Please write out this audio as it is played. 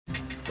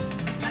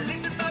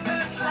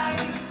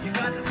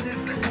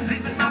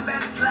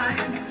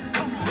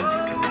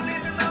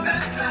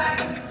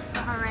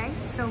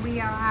so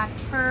we are at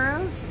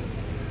Pearl's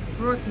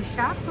Roti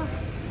Shop.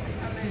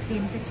 We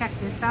came to check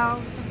this out.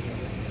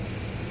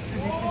 So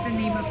this is the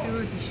name of the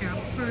roti shop,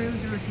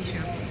 Pearl's Roti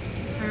Shop.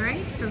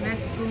 Alright, so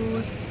let's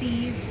go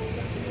see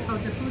how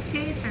the food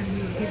tastes and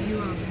we'll give you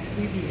a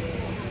review.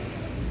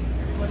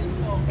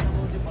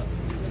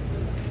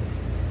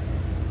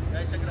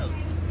 Guys, check it out.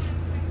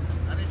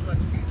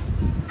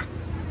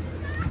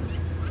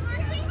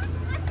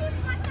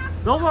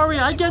 Don't worry,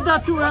 I get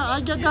that too. I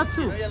get that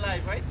too. You're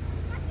live, right?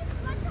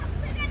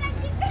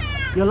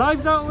 You're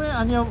live that way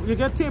and you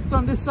get taped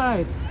on this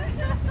side.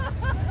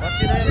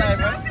 What's your live,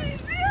 right?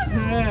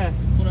 Yeah.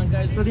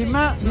 So the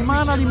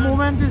man at the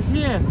moment is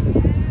here.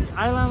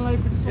 Island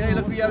life is so yeah,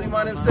 look, we have the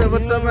man himself.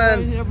 What's up, man?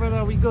 Right here,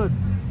 brother. We good.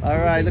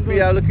 Alright, look, we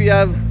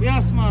have.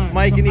 Yes, man.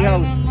 Mike in the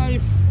house. Island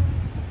life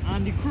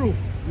and the crew.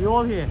 We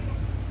all here.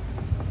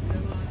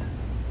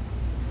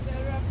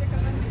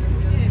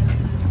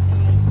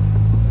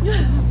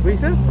 What you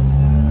said?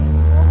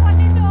 Open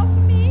the door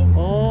for me.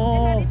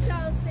 Oh.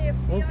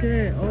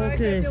 Okay,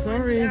 okay,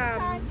 sorry.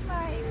 I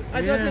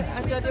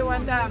thought they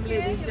want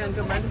ladies and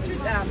gentlemen to thing.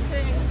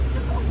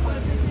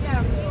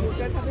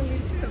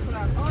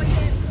 Oh,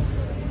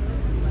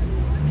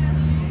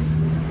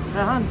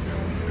 Hey, hon.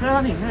 Hey,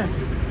 honey. Hey.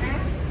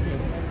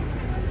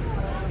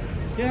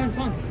 Yeah,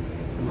 son.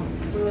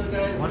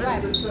 What is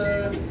this?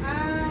 We're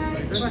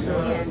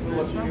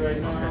watching you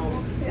right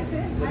now.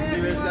 Look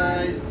here,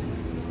 guys.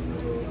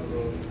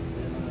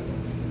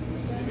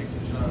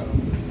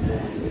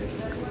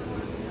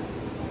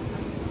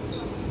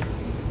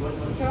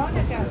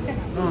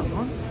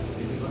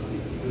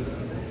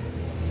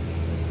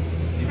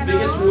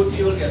 Biggest roti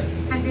you'll get.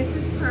 And this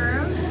is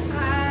Pearl.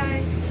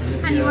 Hi.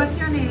 Honey, what's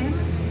your name?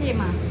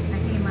 Hema.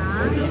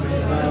 Hema.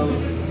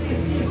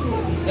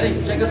 Hey,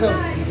 check this out.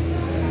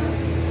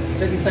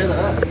 Check the size of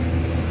that.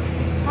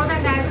 Hold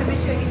on, guys. Let me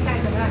show you the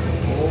size of that.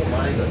 Oh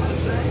my God.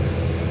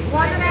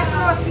 One of that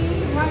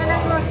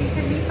roti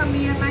can be for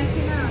me and Mike,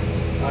 you know.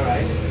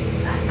 Alright.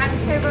 And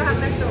still will have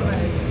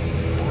leftovers.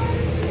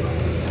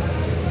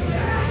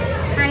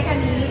 Hi,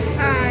 honey.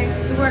 Hi.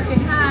 You working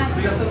hard?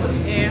 We got somebody.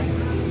 yeah.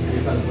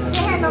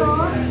 Say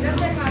hello. Just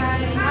say hi.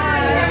 Hi.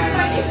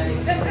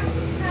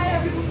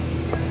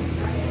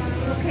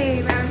 Okay,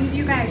 well, I'll leave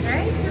you guys,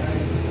 right?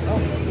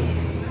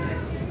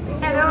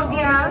 Hello,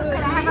 girl.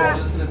 Can I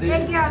have a...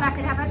 Hey, girl, I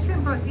could have a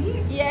shrimp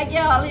roti. Yeah,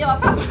 girl, you're a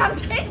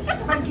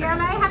But, girl,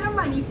 I have no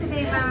money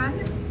today, man.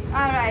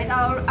 Alright,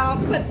 I'll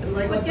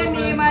put your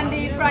name on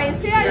the price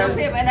here. You'll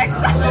pay me next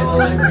time.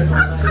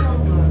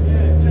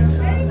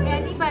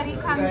 Anybody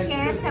comes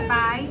here to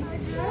buy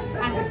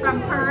and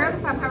from Pearl,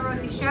 from her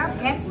roti shop,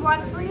 gets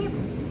one free.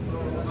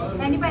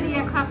 Anybody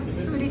that comes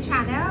through the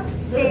channel,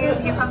 say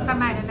you come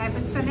from Island Life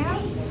with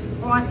Sunil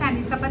or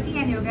Sandy's Cup of Tea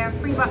and you'll get a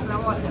free bottle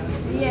of water.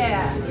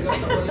 Yeah.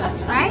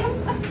 Right?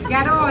 You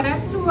gotta order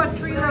 2 or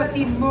 3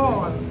 roti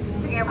more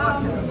to get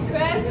water.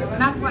 Chris,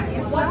 Not one,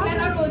 yes, what no?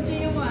 kind of roti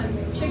you want?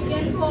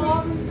 Chicken,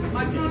 pork,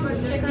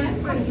 chicken?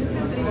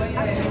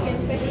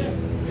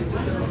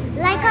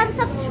 Like and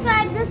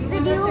subscribe this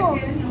video.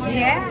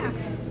 Yeah.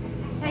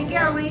 Thank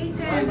you, wait.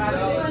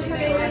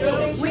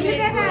 Will you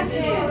get that?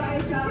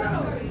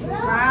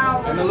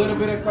 Wow. And a little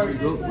bit of curry.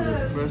 Go with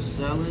a fresh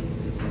salad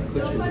and some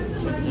cushion.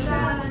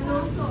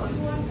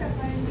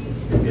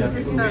 Yeah, This is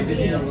people for waiting me.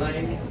 here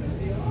online.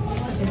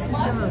 This is the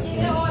roti.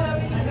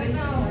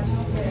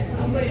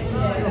 Let's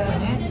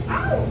open it.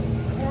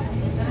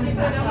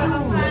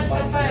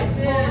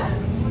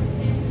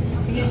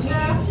 See?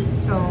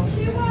 So,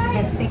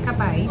 let's take a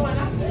bite.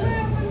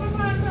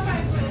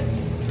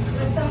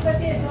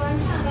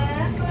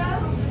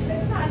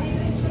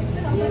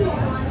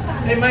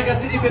 Hey Mike, I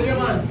see the video,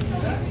 man.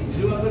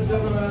 You do a good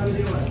job on that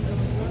video, man.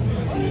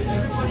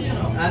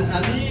 And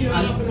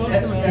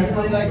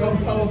everybody like how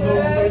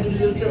go to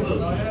do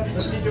dribbles.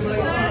 Let's see dribble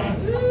again.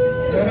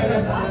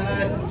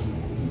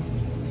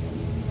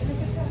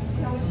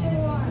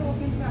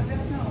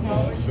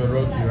 Good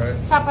roti, right?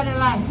 Top of the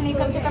line. Honey,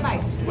 come take a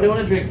bite. What do you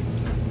want to drink?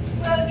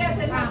 We'll get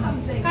into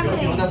something. Come You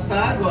here. want a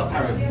star or a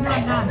carrot?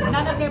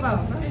 None of the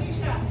above.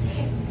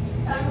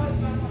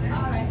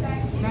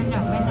 No.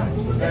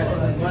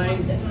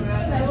 Guys, this is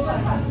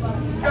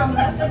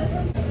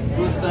mine.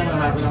 First time I'm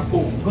having a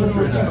Coke. Good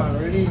roti, man.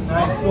 Really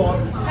nice sauce.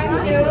 Thank you.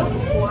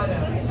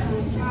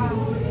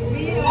 Do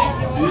you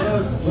know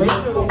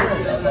Coke is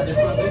a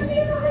different thing?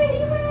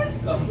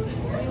 Come.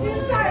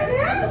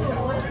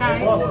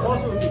 Guys,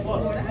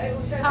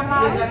 come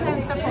out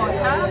and support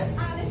her.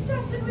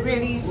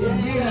 Really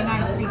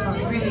nice people.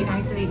 Really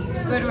nice lady.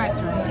 Good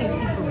restaurant.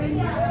 Tasty food.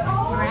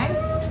 Alright?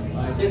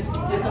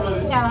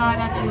 Tell her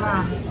that you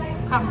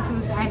come to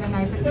Island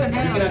Life with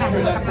Sunil or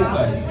Sandy's Cup of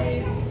Tea.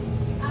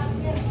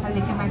 I'll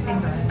lick in my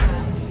finger.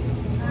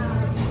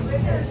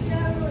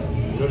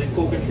 You know the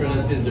Coke and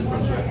Trinidad is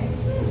different, right?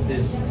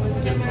 It's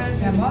different.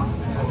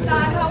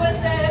 Son, how was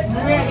it?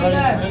 Really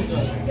good.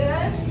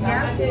 Good?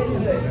 Yeah?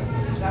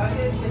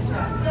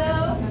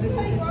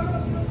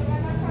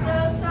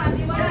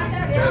 Sandy, what I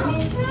tell you?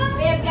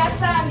 We've got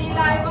Sandy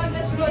live on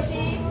this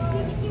roti.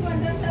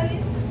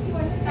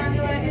 Sandy,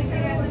 what I did for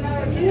you?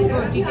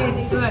 roti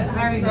tastes good,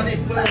 very good. Sunny,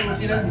 put a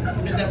roti there.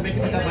 Make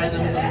it a bite.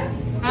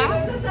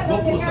 Huh?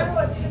 Go closer.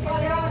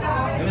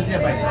 Let me see a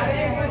bite.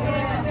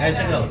 Hey,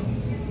 check it out.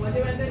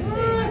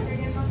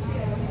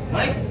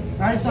 Mike?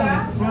 Nice,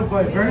 good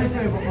boy, very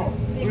flavorful.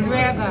 Real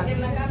good.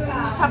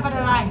 Top of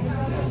the line.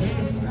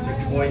 Check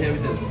the boy here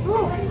with this.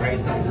 Ooh.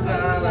 Rice and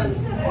dal and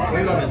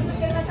where you going?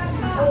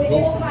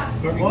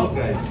 Very good,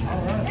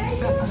 guys.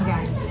 Trust me,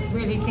 guys.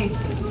 Really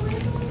tasty.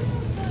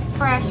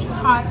 Fresh,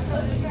 hot,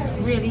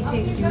 really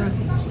tasty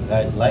roti.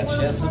 Guys, like,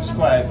 share,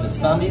 subscribe to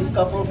Sunny's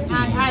Cup of Tea.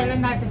 And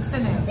Island Life in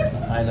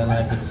Sunil. Island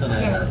Life with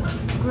Sunil. Yes.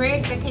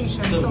 Great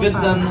vacation So so Vids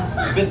far.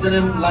 and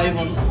him live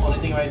on the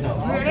thing right now.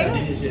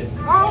 Really?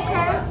 Oh,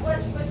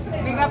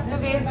 okay. Big up the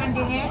Vids and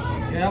Dinesh.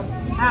 Yep.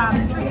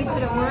 Truly to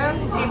the world.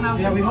 Came out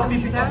Yeah, we to hope you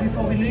pick visit up us.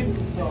 before we leave.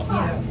 So,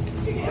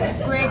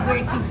 Yeah. Great,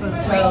 great people.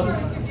 Well,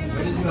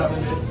 where did you have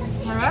him?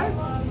 Alright?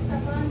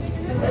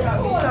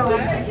 So,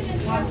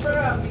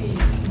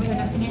 we're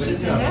gonna finish it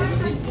with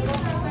this.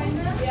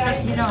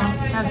 As you know,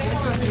 have this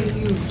roti with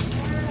you.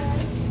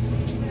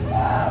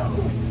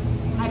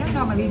 I don't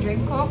normally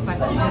drink Coke, but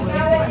I will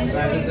into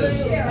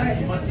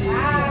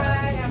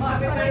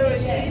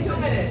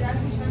it.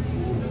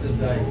 This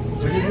guy.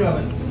 Where did you have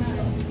it?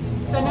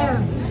 So now,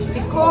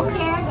 the Coke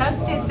here does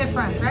taste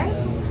different, right?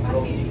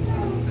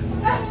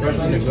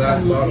 Especially the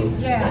glass bottle.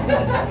 Yeah.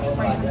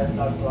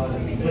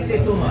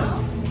 Potato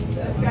man.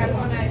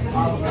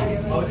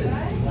 How it is?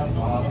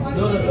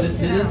 No, they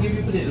didn't give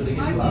you potato, they give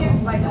you half.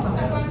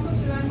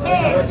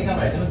 Hey, Everything I'm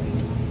right, let me see.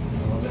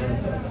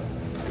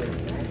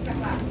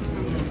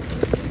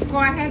 go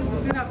ahead,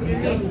 lovely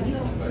lady.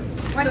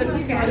 What did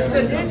you get?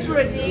 So this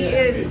roti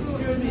is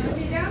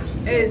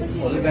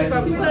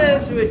from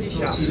Pearl's Roti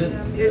Shop.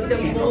 It's the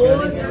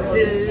most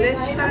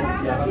delicious,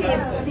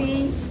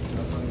 tasty,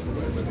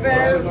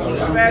 very,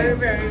 very,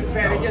 very,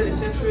 very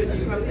delicious roti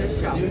from the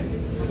shop.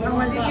 And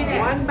what did you get?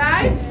 One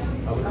bite,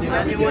 I would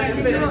and did you you want get to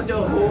in finish the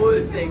the whole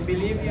thing,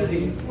 believe you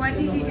me. What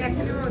did you get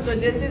in the So roti?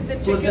 this is the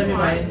First chicken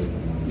time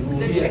one,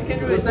 the chicken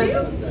roti,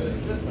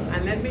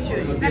 and let me show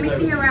you. Let me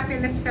see you wrap your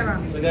lips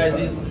around. So guys,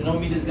 these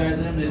guys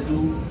and them, they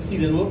do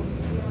sealing work.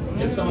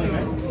 Give somebody,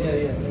 right?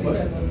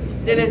 Yeah.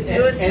 Then it's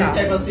good Any soft.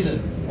 type of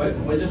sealing.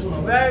 But just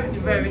one. Very,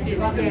 very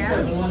tasty.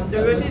 Yeah. The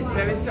roti is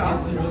very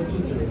soft.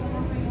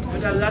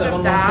 With a lot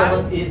of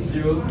dal,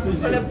 7178020.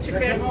 full of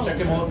chicken. Check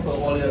them out for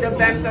all your The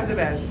best of the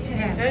best.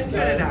 Yeah. And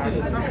Trinidad.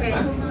 Okay.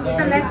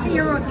 So let's see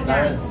your roti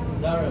dance.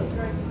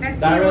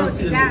 Let's see your Darren roti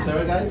sealing work, dance.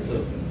 sorry guys. So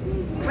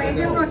Where's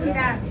your roti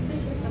dance?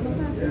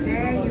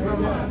 There you go.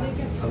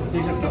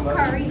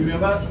 Curry.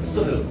 remember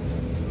Sunil.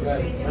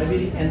 Right.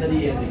 Maybe the end of the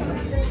year.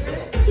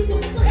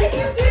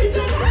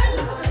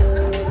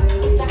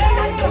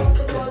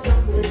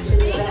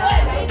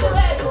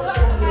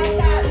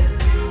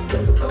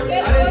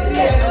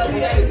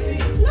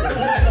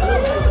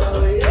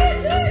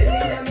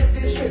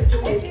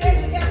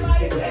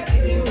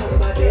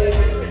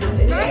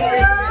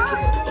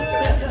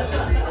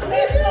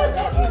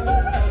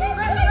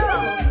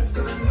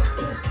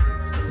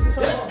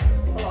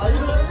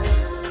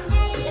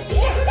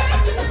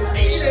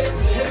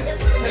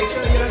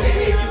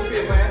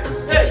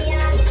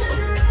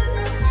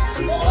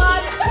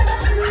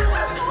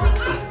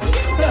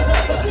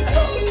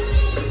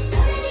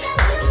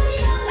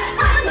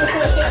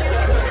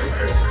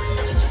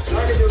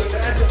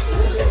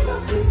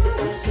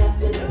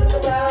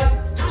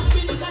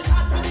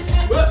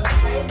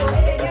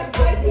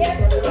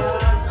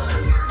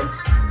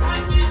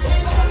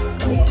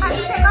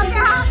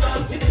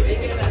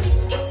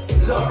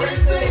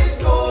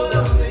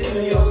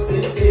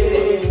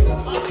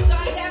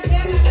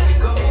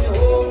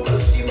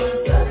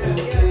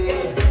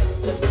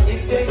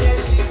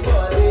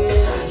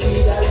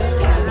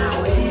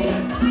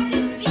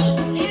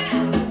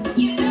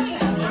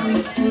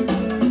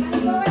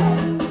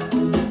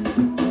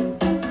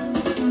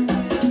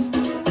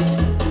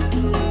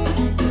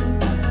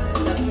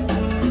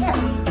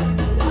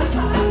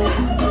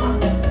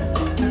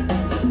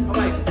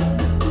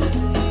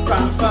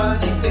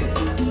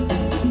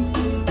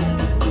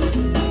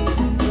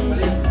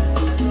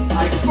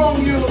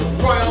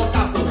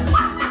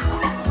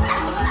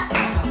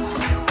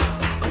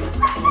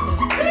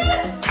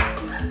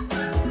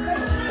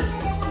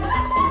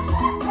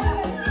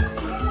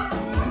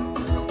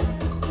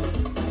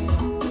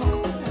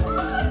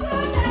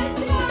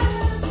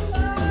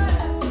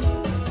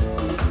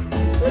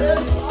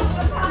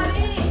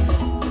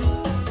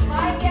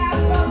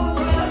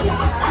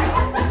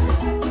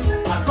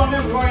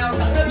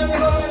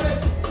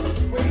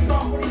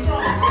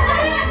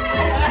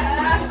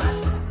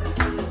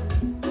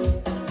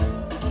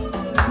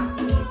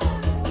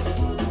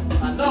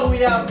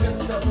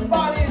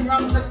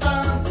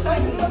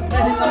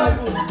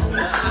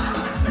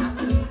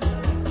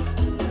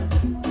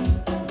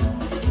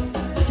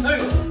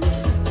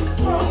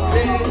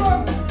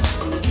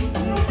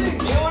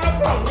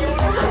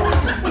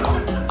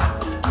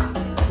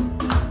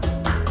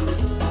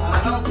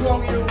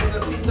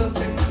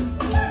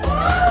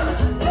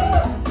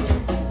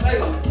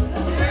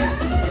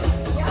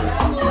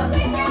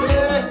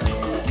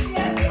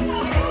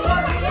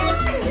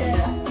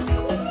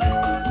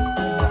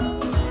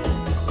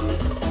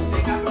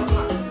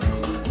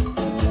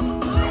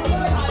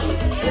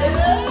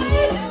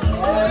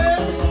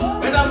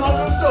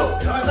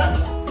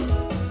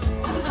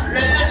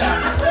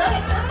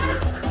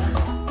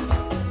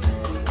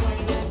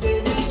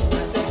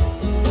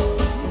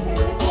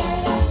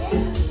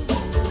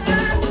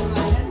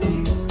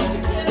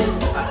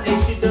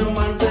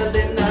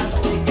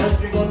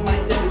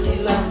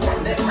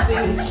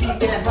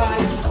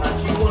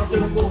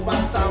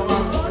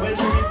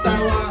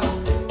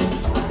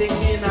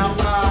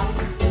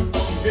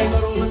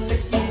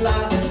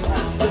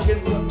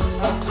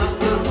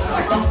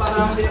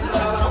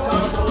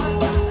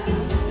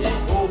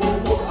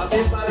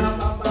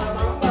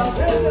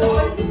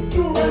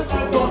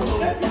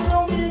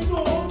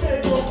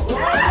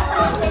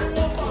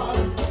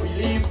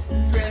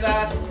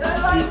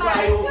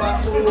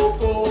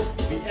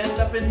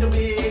 and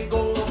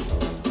Tobago.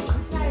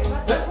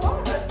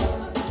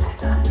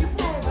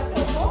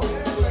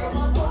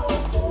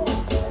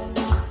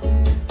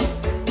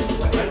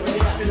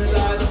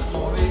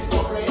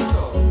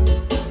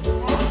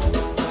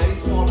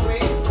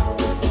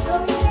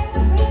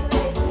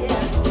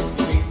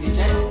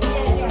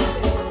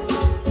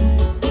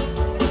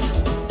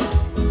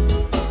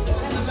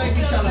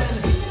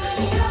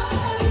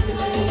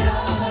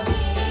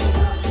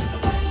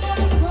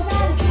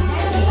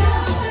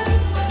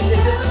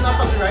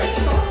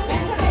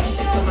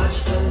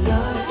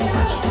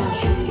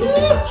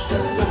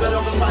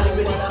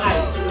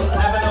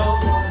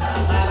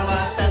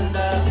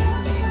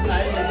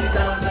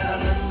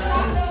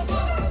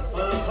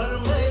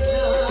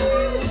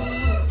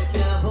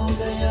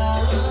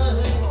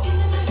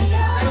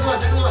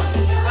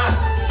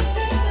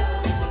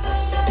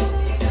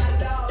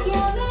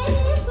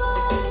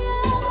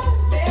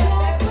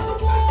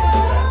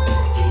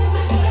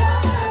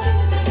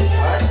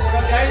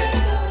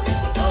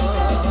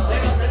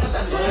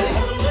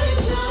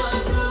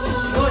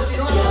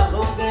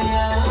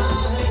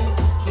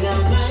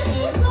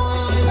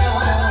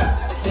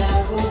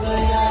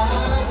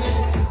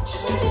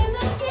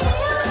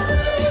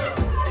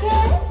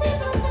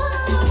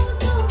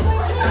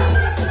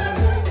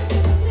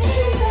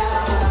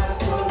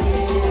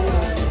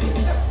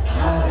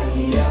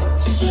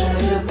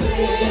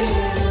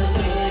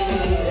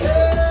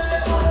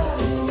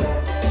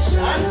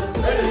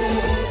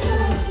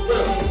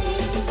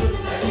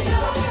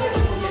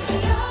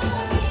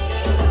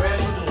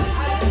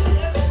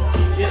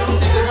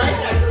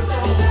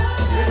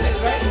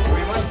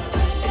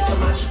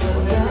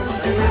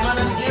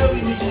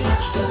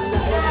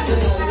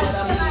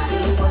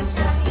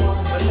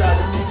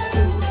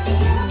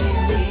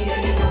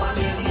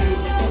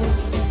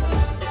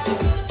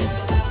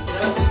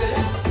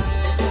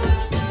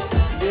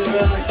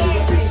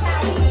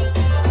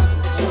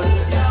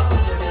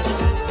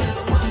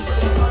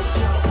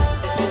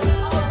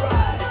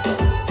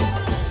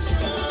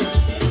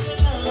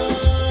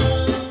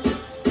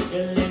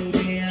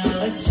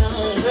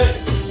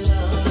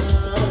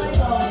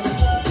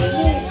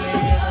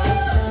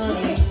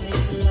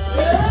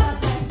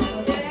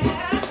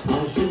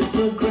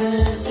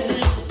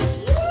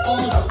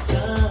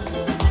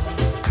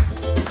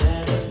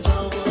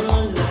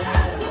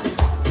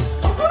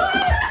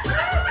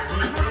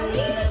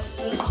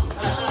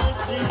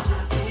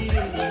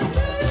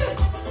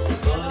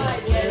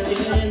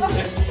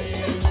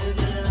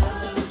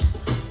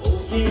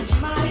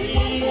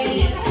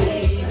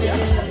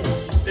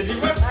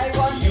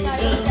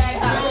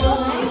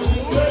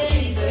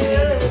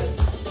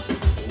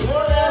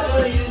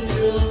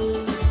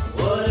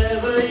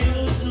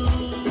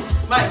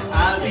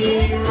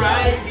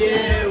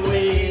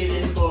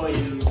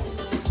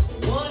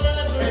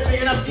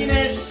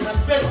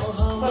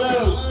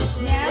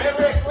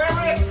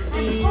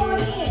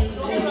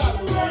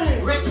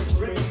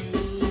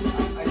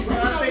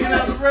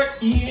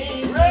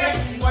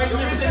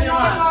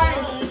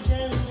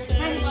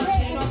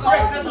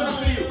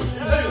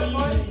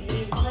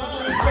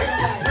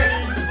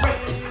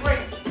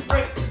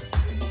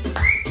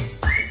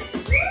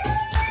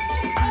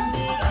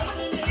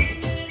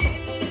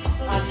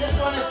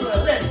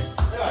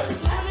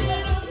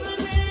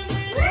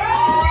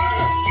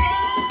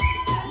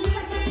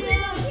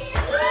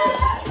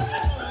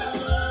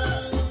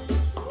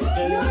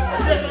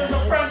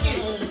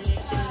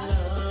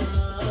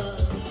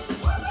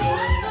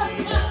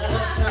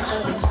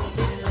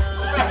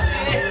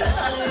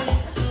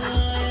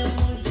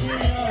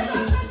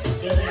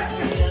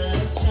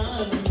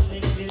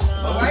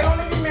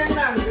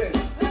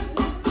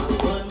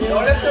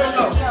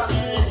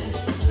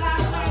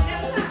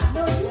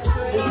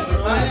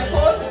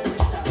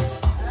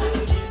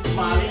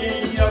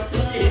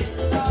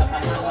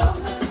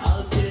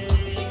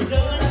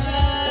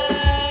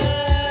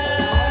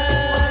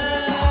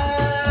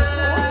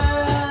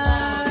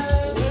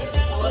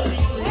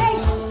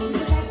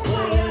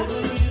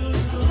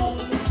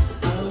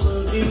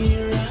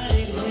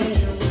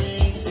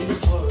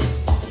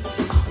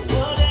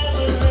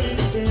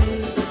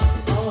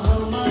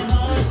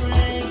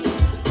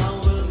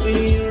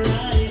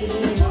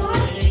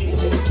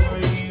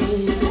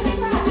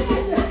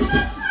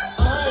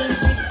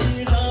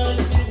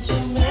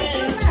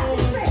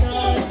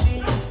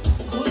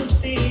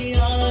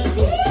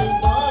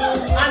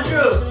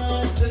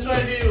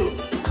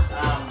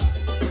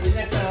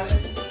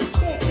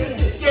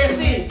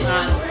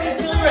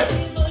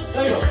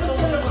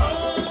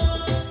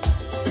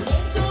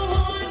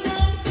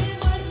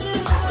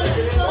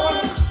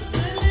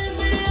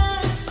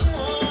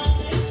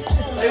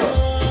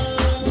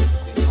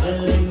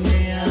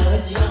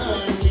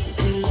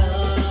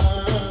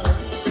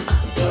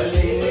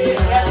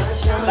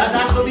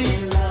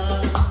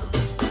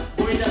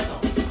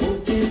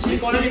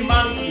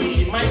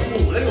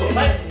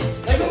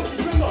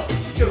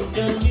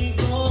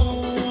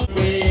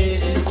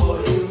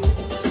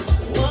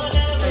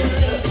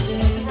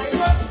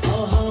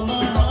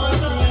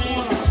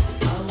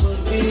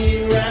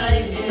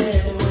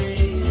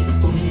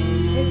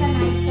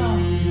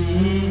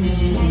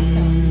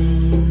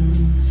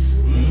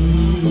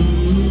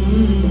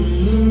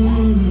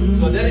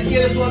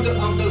 Get this one to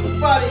Uncle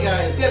Buddy,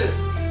 guys. Get this.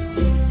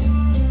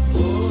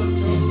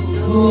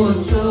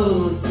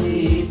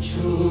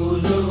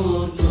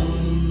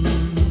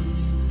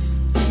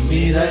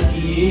 मेरा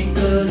की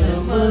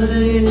कमर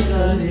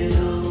कर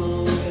लो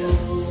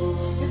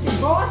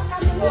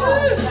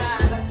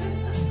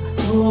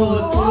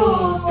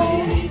होठों से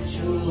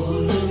छू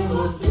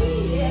लो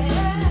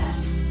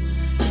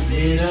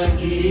मेरा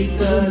की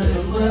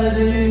कमर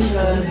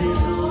कर लो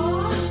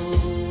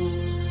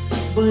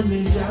बन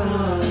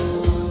जाओ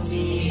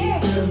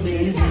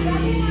मीत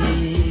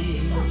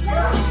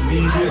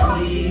मेरी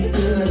प्रीत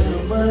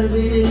कमर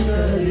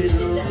कर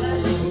लो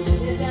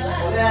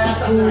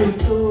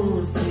होठों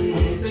से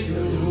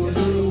छू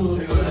लो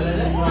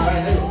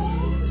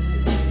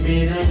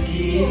मेरा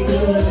की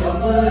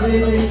कमर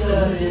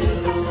कर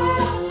लो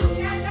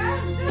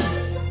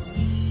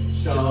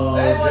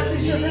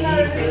चौधरी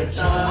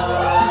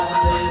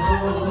चाँद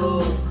हो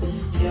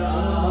क्या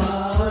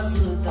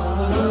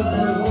आफ़ताब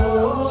हो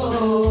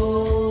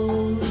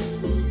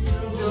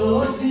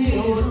ज्योति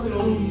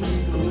तुम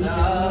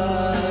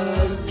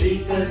गुलाब की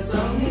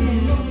कसम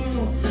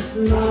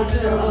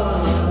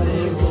लाजवाब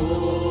हो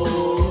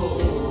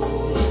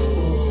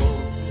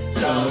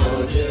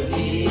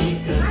चौधरी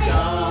का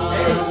चाँद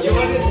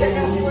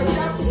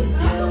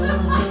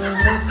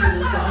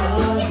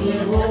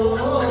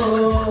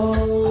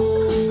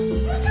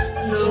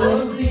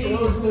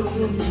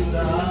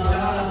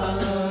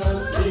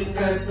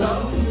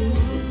कसम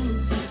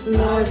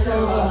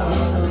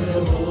लाजवाब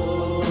हो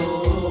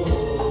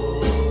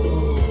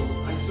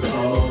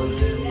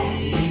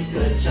चौधरी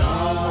का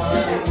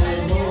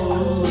चाँद हो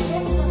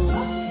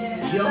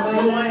You're my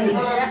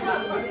wife,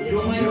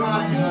 you're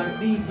my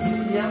heartbeat.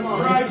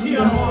 Right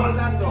here,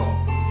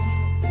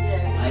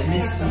 I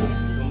miss you.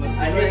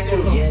 I miss you.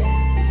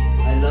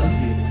 Yeah, I love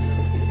you.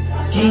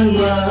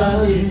 किया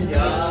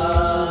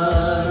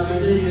प्यार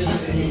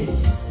जिसे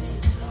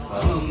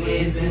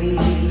हमें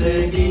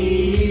जिंदगी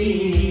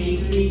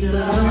की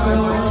तरह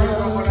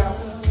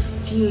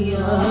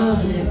किया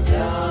है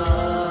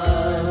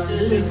प्यार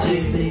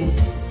जिसे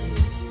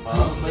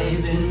हमें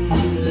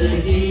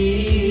जिंदगी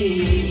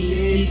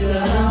की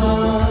तरह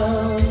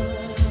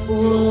वो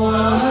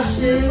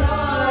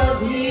आशिक़ा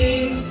भी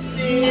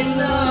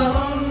ना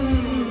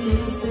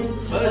हमसे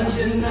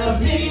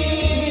अजनबी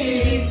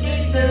की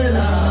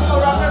तरह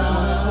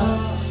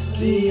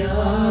किया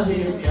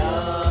है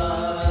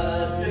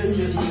प्यार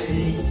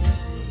जिसे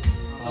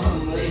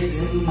हमें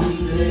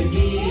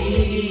जिंदगी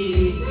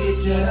की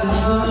तरह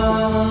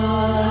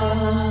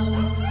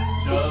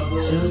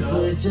जब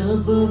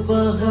जब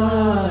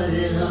बहार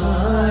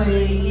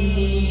आएगी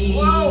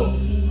और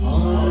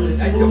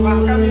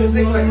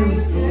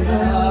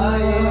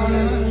मुस्कुराए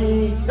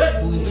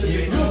मुझे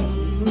तुम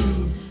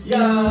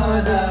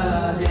याद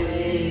आए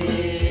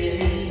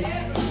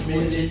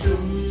मुझे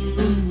तुम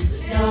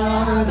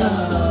याद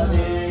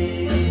आए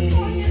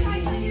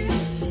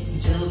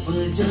जब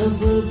जब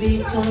भी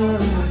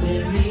चाँद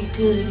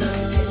निकला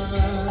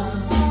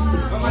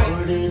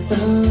और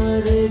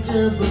तारे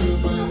जब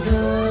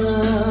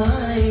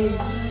बनाए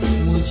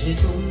मुझे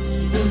तुम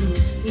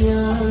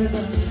याद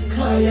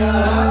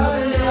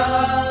ख्याल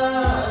आए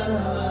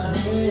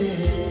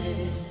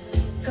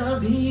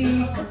कभी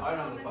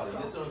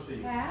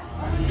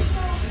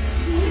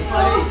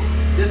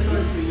This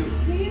one's for you.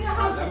 Do you know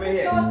how this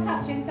is so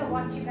touching to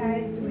watch you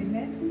guys doing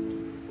this?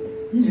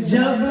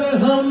 जब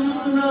हम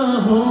न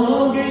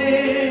होंगे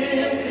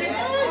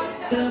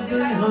तब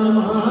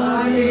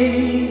हमारे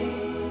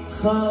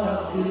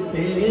खाक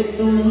पे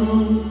तुम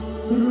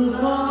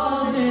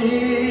रुकोगे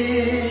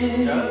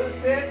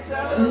चलते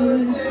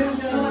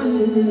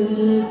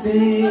चलते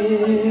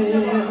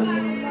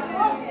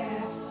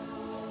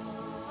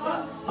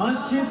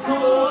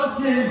अश्कों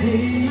से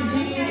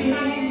भीगी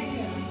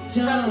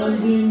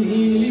चांदनी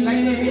में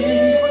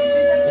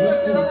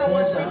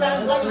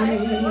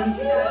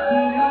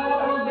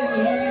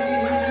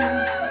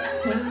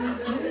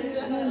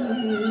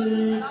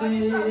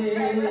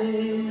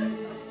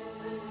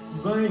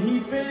वहीं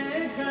पे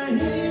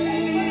कहीं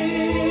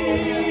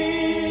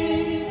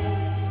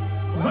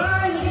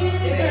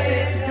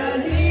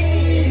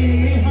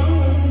हम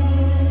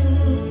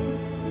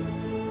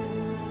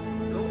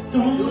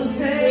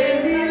तुमसे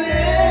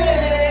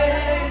मिलेंगे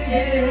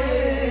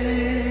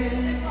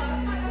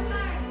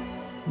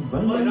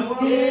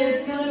बनके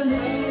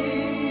कली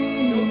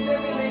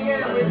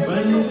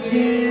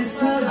बनके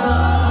सदा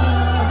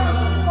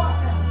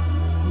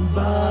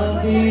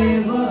बागे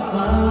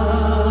वफा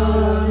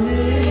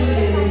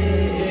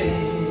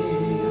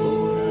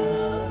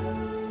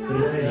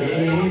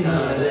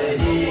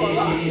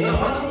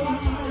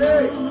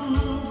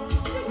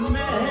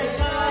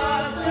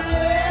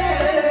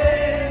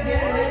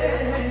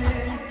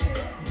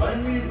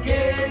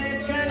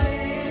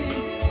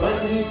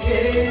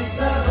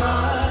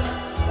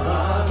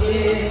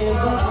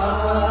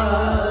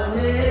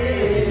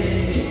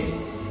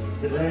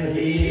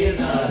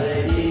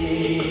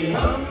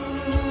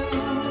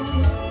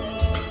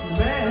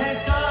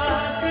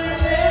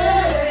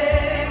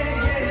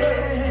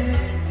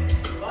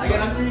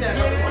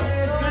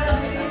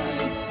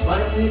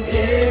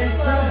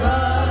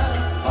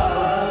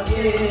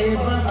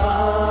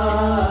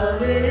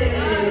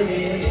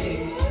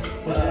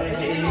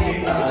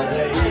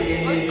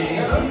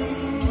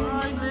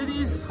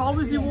ladies, how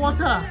is the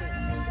water?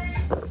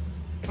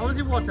 How is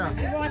the water?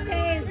 The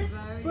water is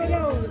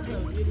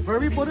good.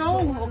 Very Buddha?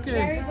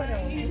 Okay.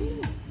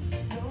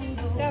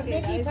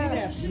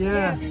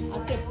 Yeah.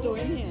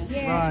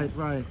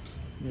 Right.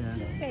 Yeah.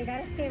 So you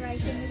gotta stay right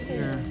in the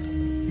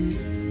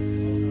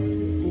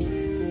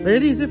Yeah.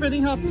 Ladies, if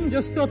anything happens,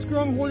 just touch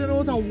ground, hold your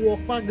nose and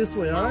walk back this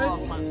way, alright?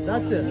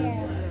 That's it.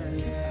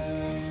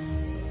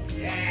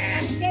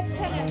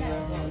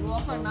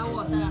 Walk on that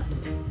water.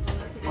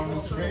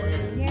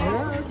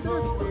 Yeah, that's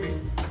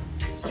it.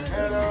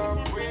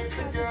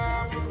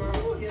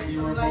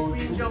 You like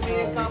me,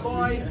 Jamaica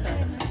boy?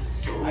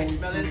 I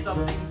smelling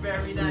something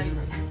very nice.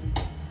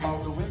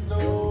 Out the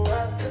window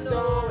at the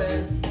door.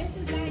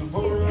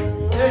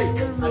 Hey, a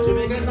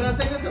Jamaican fella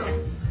sing this song.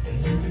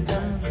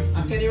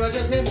 And can you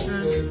just him?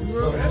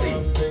 Ready?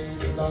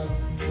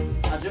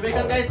 A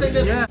Jamaican guy sing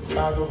this. Yeah.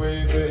 By the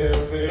way, they're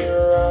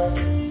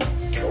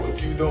so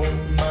if you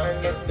don't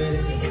mind us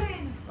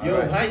saying.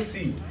 Yo, I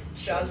see.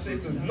 Shall say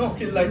to knock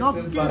it like Knock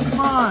still it, bad.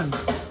 man.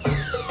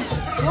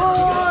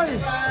 Boy!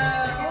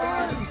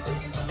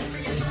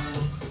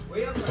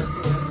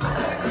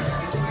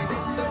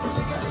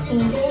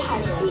 DJ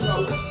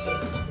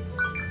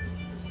Hansi.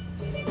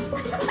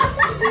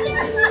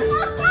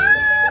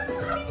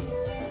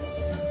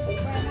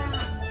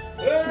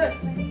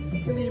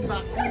 Clean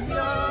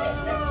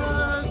back.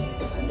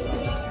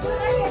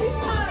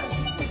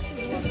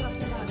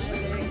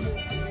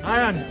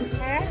 Ian,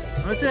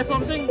 want to say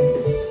something?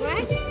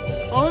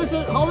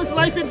 What? How is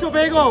life in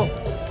Tobago?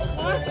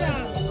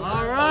 Awesome.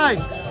 All right.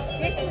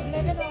 This is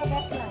living our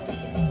best life.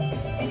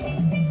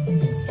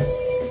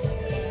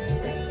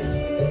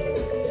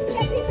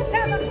 Check the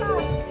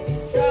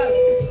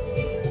photographer.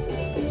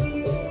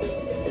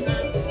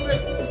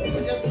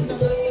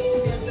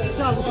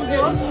 Charles, this is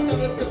yours?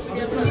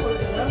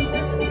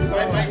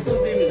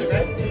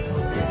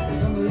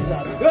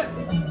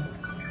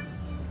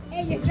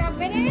 Hey, you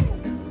jumping in?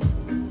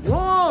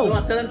 Whoa! No,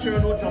 I tell them sure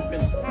no jumping.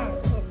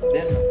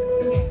 Then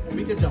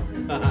we can jump.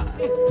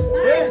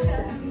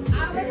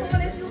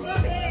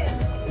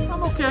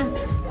 I'm okay.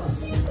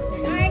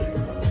 Alright.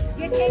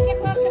 You change your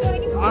clothes to go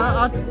in the pool?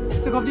 I'll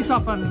take off the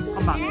top and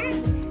come back.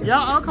 Yeah? Yeah,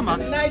 I'll come back.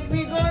 Tonight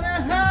we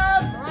gonna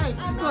have Right,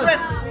 good.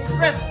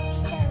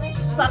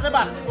 rest. Start the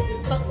back.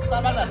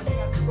 Start back.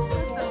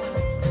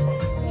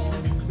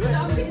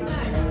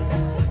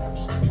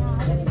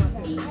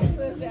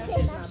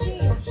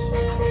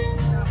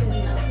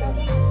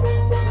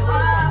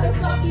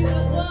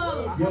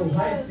 Yo,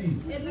 I see.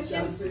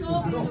 Shall say to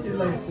knock it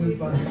like still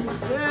bad.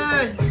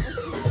 Hey.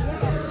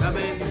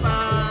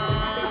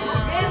 Jamaica.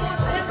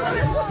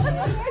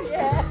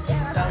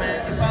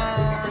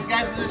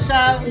 Guys, the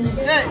shot.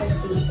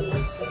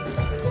 Hey.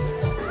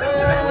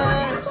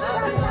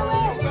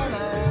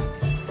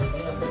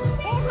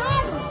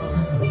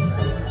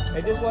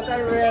 It is what I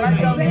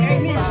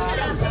really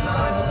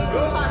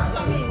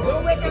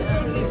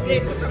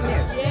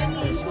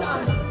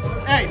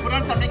Hey, put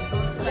on something.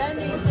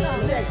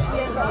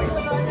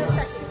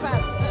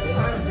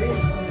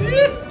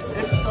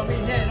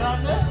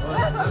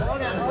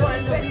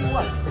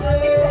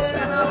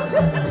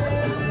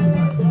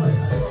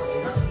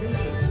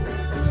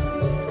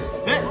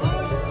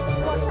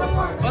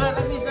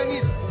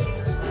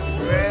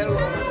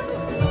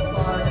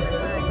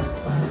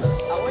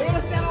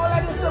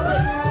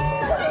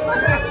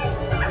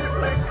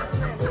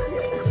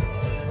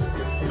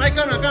 Mike,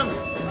 come.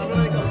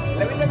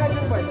 Let me take a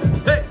drink, boy.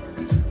 Hey.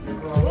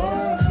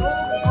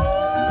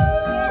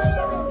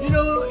 You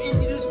know,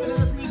 introduce me to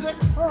this music?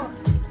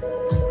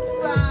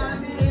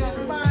 Sunny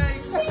and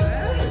Mike.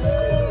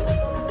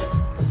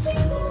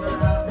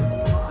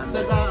 I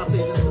said that after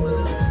you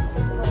listen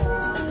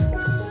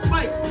to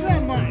Mike. Yeah,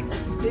 Mike.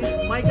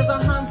 Mike is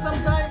a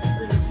handsome guy.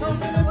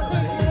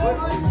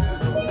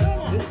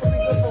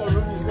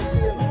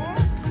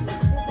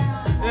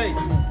 Hey,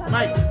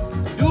 Mike,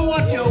 do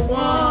what you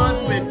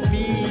want with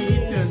me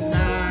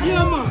tonight.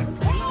 Yeah, man.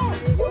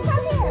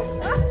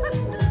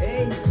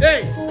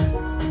 Hey,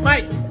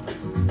 Mike,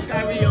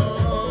 carry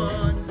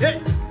on. Hey,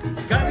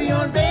 carry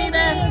on, baby.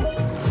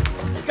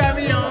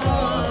 Carry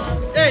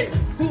on. Hey,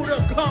 who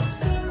done come?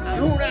 And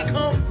who done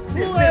come? Who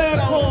It's done Mr.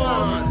 come?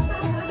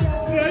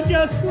 One. You're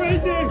just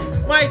crazy.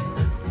 Mike.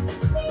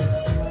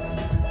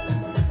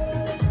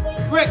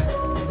 Quick.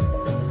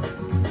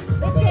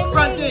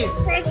 Frankie.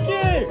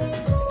 Frankie.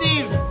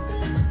 Steve.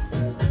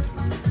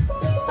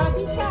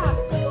 Babita.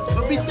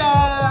 Babita.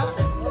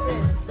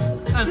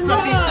 And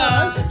Sabita.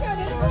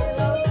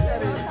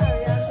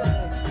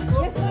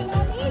 This one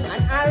only?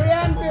 And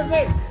Ariane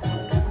Vivek.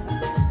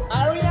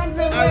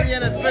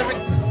 Ariane and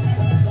perfect.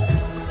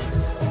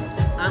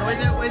 And where's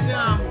the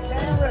Vishal?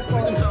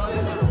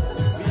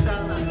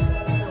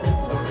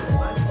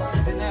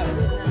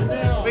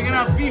 Picking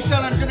up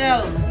Vishal and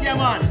Janelle. Yeah,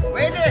 man.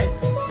 Wait it.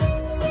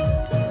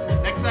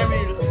 Next time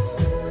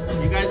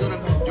you guys gonna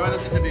join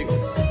us in the big.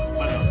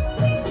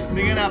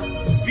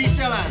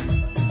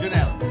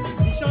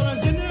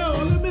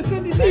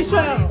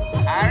 Michelle.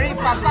 Harry,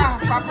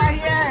 Papa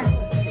here.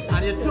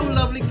 And your two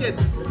lovely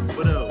kids.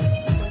 But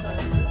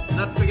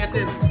not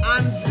forgetting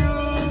Andrew.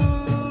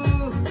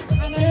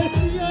 And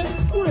Casey and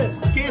Chris.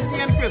 Casey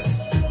and Chris.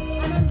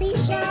 And I'm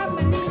Bishop,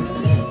 my name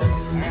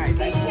Alright,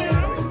 Bishop.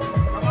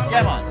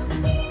 yeah, man.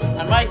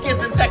 And my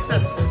kids in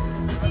Texas.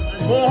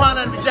 Mohan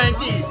and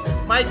Vijayanti.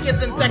 My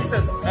kids in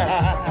Texas.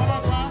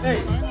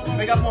 Hey,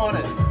 big up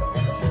Mohan.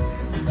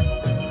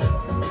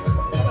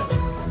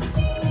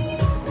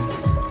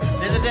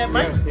 There's a day,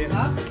 Mike?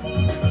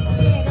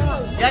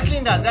 Yeah,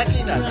 clean that,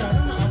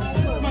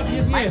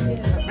 Mike,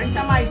 bring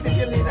some ice if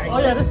you need ice. Oh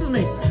yeah, this is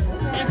me.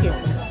 Thank you.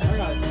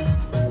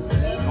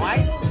 No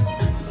ice?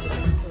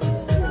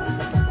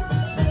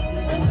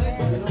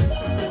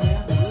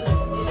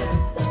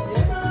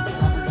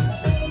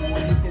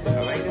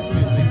 I like this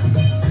music.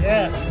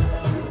 Yeah.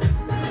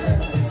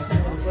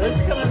 Well, this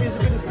kind of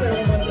music is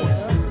playing one day,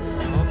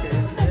 huh? Okay.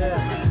 Yeah.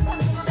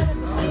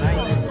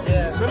 Nice.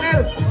 Yeah.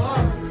 Sunil!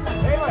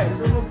 Hey, boy.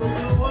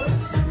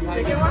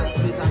 Take it one.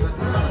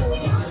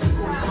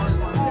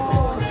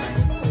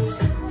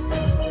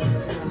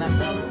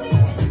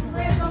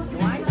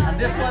 And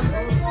this one?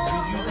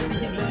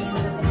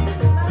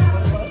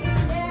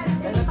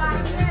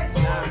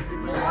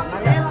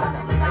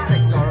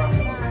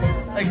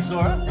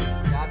 Exora?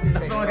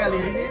 That's not like a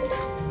lady name?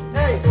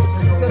 Hey!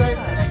 Said I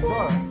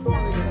Exora.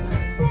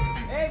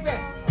 Hey,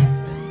 Beth!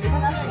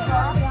 Isn't that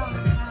Exora?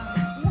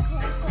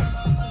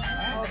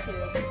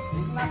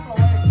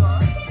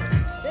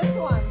 This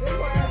one is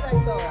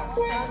Exora.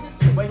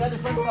 But you got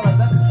different colors,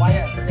 that's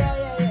wire.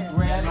 Yeah.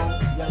 Red,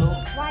 yellow.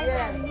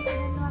 Yeah.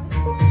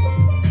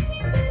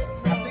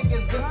 I think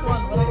it's this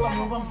one when I come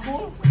home from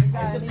school. I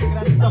should pick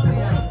that stuff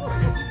here.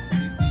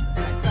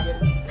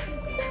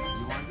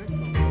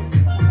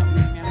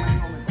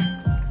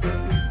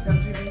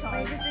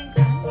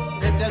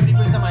 Tell me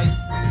bring some ice.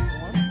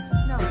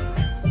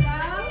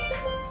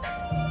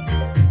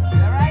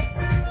 Alright?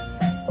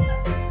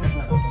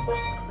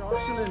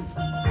 Excellent.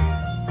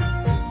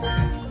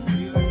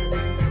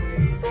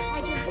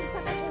 I can put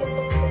some of this.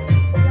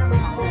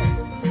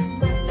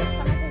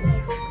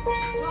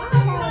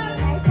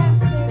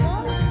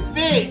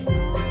 Big!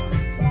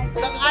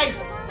 Some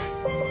ice!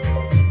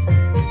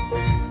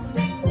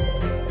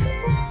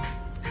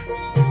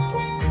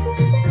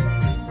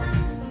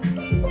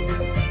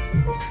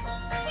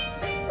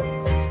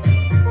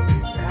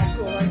 That's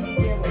all I can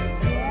hear.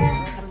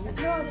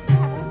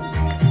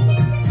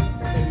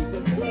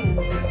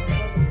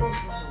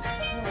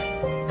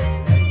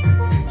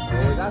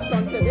 Oh, that's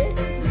song today?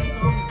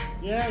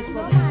 Yeah, it's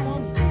from the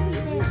sun.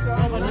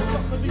 But it's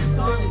not the big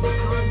sun.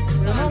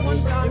 Remember,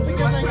 if we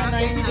get like a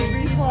 90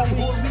 degrees for a week.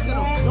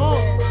 No,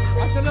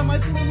 actually I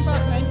might put in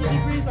about 90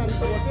 degrees and the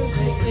water is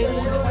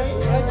 85.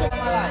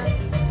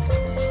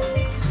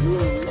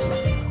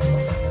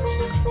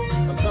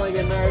 I'm trying to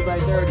get married by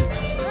 30.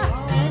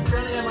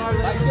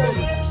 By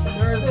 30.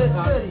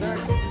 30.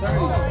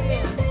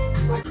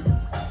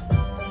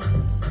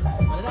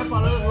 And that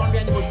follow us run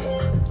behind the bushes.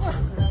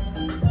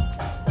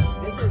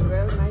 This is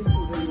very nice to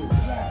do.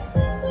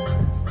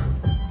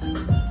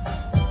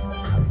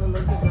 After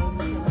looking at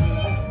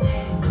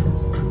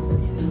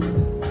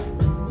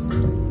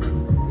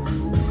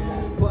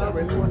well, I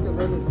really want to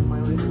learn this in my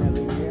own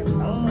spelling again.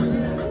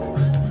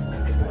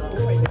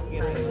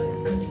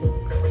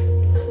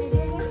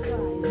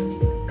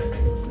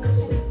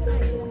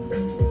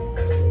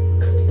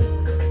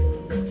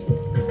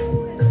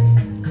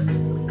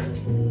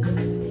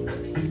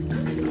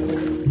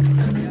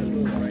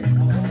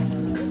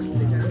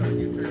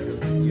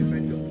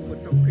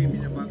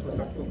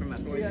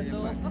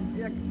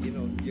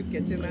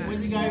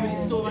 Where's the guy with the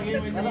stove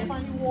again? Where's the guy?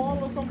 Find the wall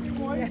or something,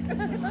 boy.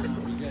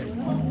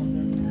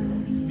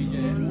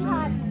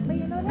 But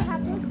you know they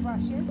have those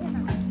brushes, you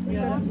know.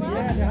 Yeah,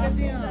 they have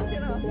the,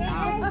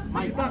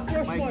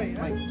 Mike.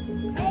 Hey,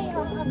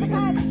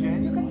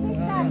 you can fix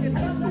that. This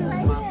one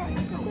right here.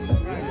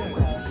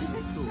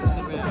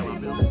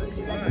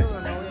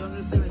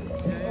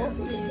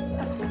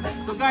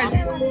 So guys,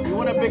 we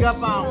want to big up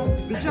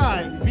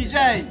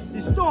Vijay,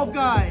 the stove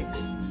guy.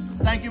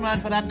 Thank you man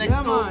for that next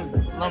Yeah, stove.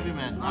 man. Love you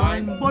man. And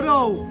Alright.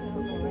 Bodo.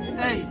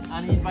 Hey,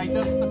 and he invite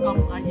us to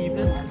come an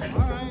evening.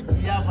 Alright.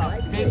 We have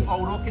a big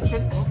outdoor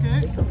kitchen.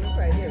 Okay.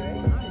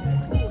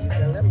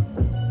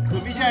 So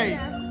Vijay,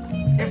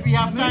 if we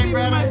have time, Maybe we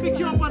might brother. pick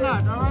you up on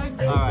that, alright?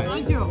 Alright.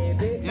 Thank you.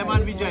 Yeah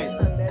man,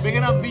 Vijay.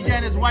 Bigging up Vijay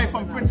and his wife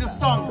from Princess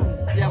Tongue.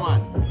 Yeah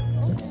man.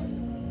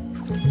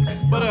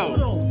 Bodo.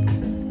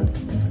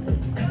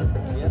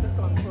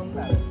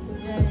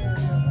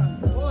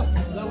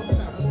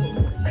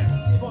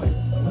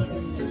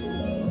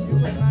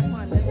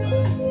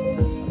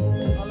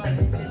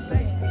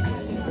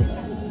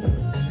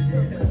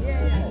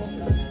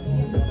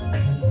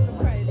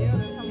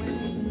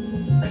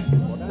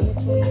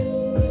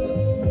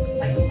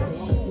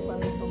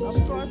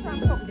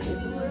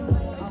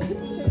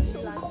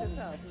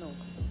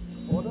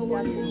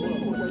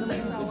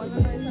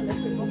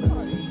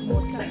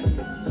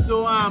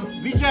 So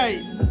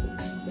Vijay,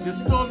 the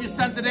stove you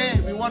sent today,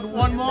 we want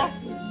one more.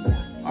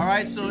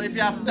 Alright, so if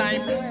you have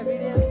time,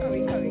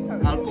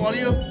 I'll call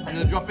you. I'm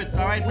gonna drop it.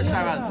 Alright, for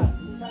Sharaz.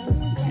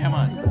 Yeah,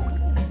 man.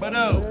 But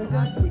no.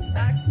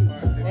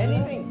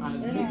 Anything. I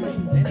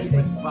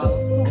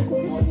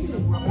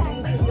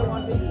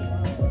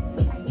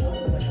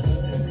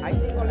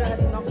think already had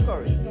enough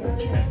curry.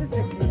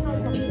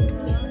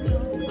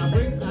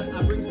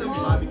 I bring some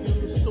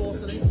barbecue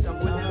sauce in it. I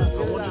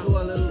want to do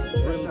a little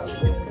grilled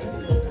chicken.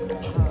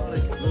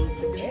 Like a little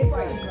chicken.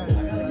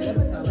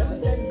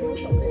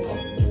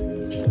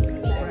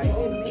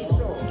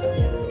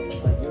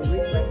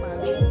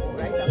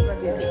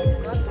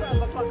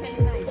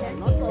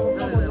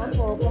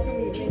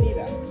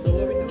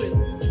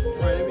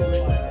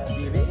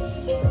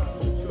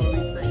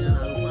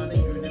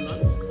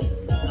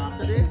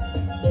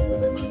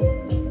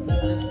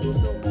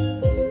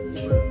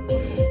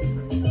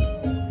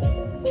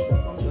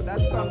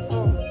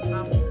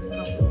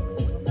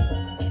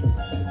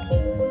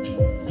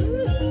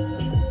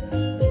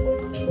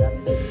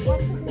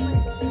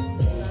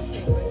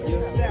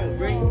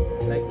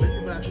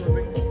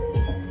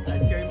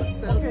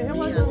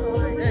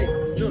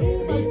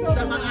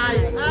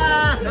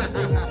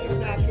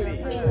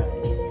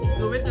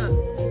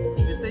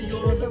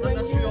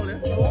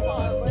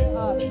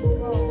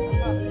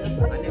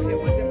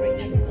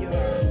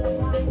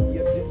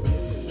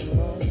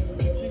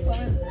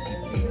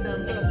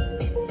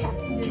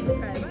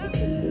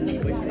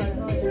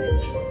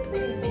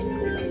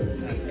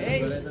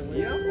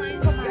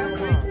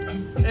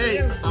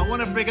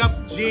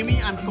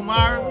 And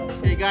Kumar,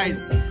 hey guys,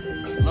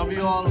 love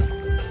you all.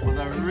 It was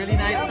a really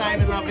nice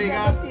time in La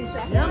Vega.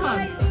 Yeah,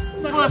 man.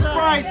 First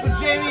prize for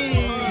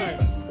Jamie.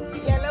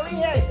 Yeah, let me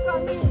hear it.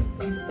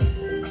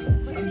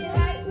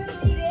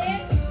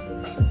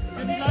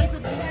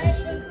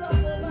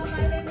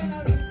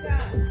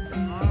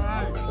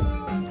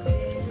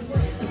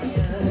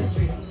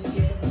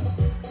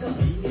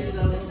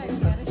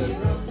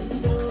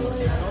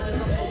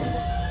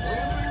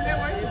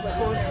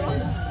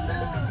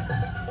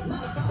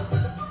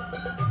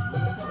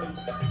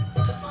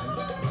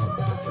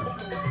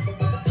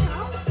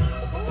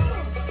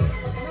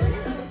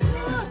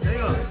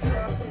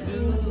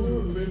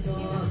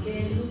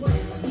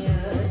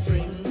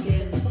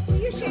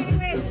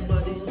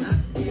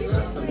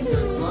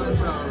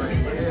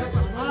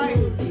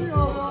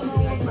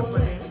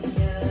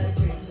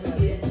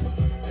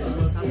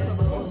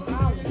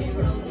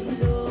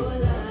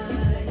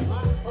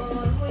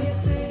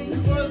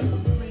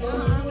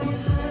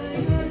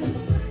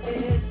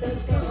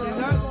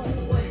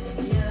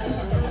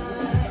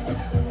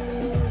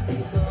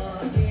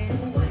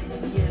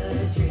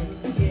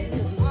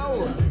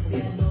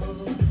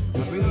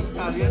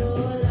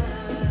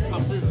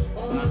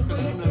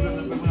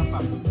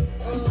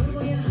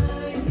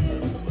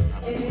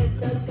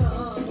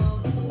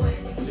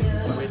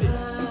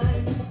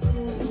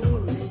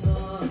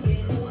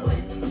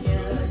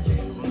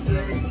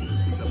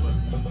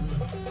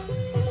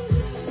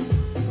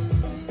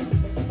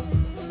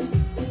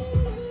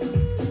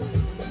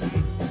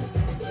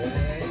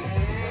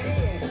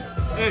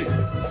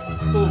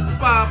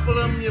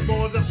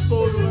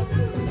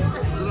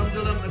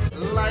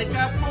 Like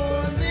a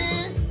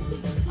pony,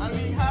 I'll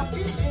be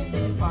happy in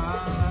the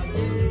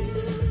party.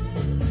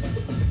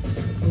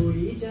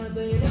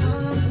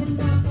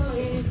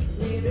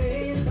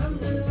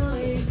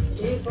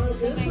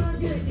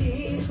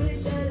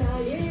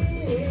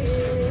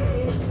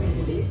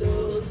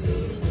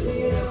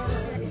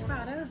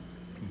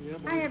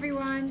 Hi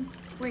everyone,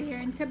 we're here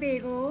in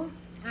Tobago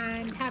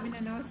and having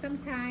an awesome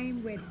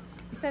time with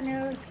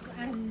Sunil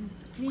and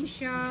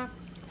Nisha,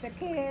 the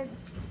kids,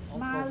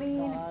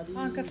 Marlene,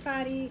 Uncle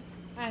Fadi,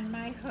 and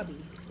my hubby.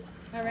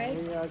 All right?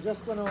 We are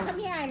just gonna come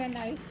here, Island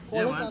Night. Call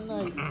it a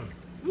night.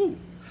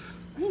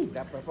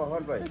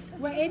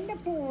 We're in the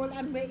pool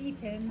and we're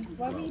eating.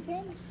 What are we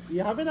eating?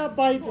 We're having a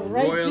bite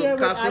right Royal here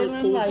with Castle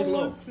Island Life.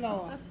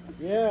 Coleslaw.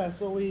 Yeah,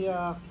 so we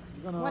are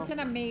gonna. What an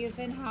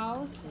amazing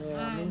house.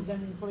 Yeah,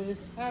 amazing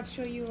place. I'll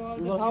show you all.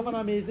 We will have an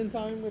amazing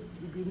time with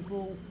the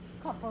beautiful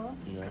couple.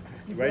 Yeah.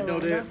 Right now,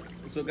 there.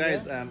 So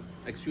guys,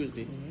 excuse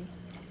me.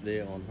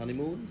 They're on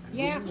honeymoon.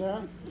 Yeah.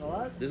 Yeah. All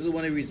right. This is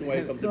one of the reasons why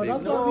you come to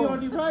Vegas. No, on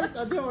the right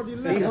and on the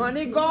left. The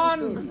honey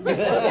gone.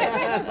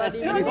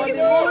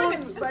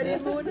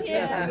 Honeymoon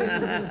here.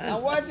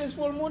 And watch this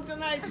full moon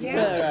tonight. Yeah.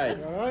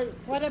 Right. All right.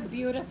 What a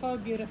beautiful,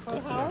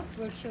 beautiful house.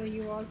 We'll show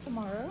you all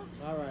tomorrow.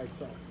 All right,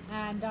 so.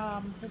 And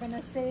we're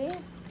gonna say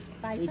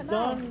bye We're for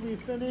now. done. We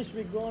finished.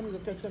 We're gone. We'll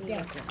catch you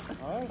Yes.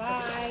 All right.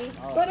 Bye.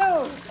 All right. But